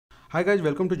Hi guys,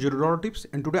 welcome to Zero Tips,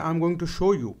 and today I'm going to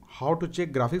show you how to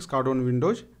check graphics card on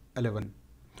Windows 11.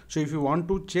 So if you want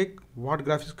to check what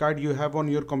graphics card you have on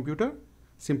your computer,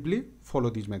 simply follow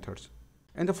these methods.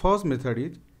 And the first method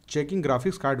is checking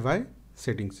graphics card by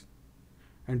settings.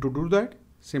 And to do that,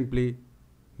 simply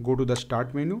go to the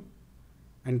start menu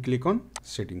and click on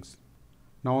settings.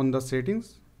 Now on the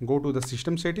settings, go to the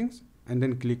system settings and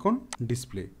then click on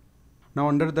display. Now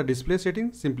under the display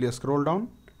settings, simply scroll down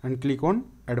and click on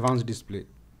advanced display.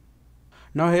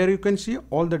 Now here you can see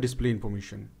all the display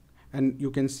information, and you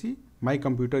can see my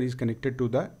computer is connected to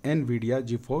the NVIDIA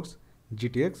GeForce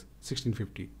GTX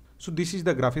 1650. So this is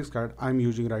the graphics card I am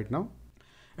using right now.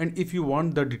 And if you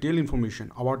want the detailed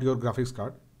information about your graphics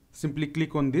card, simply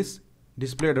click on this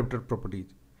display adapter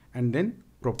properties and then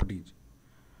properties.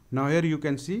 Now here you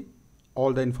can see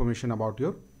all the information about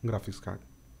your graphics card.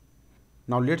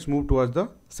 Now let's move towards the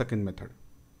second method.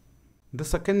 The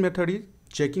second method is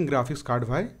checking graphics card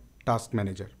by task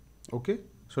manager. Okay,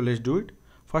 so let's do it.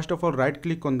 First of all, right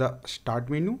click on the start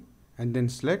menu and then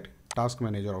select task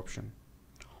manager option.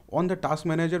 On the task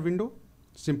manager window,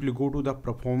 simply go to the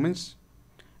performance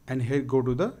and here go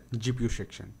to the GPU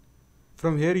section.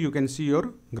 From here you can see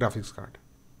your graphics card.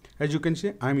 As you can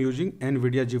see, I am using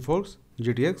NVIDIA GeForce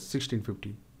GTX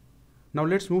 1650. Now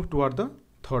let's move toward the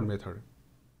third method.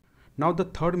 Now the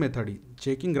third method is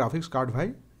checking graphics card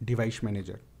by device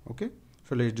manager. Okay,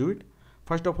 so let's do it.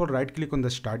 First of all, right click on the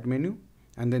start menu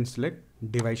and then select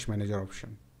device manager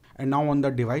option. And now on the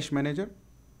device manager,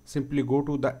 simply go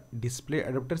to the display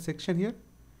adapter section here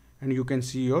and you can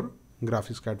see your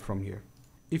graphics card from here.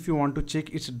 If you want to check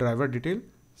its driver detail,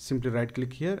 simply right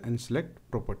click here and select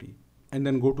property and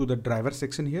then go to the driver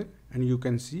section here and you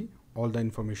can see all the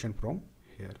information from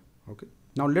here. Okay,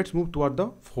 now let's move toward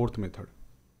the fourth method.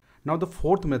 Now the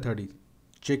fourth method is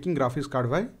checking graphics card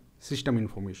by system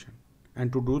information,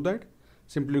 and to do that,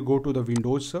 simply go to the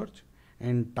Windows search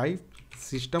and type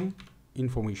system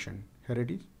information. Here it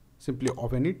is. Simply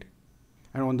open it,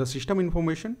 and on the system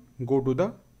information, go to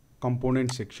the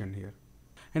component section here,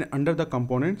 and under the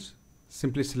components,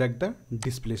 simply select the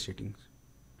display settings.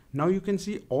 Now you can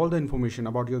see all the information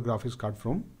about your graphics card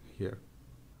from here.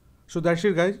 So that's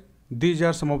it guys. These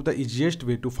are some of the easiest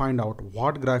way to find out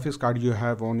what graphics card you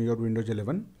have on your Windows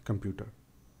 11 computer.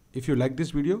 If you like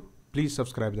this video, please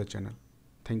subscribe the channel.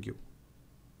 Thank you.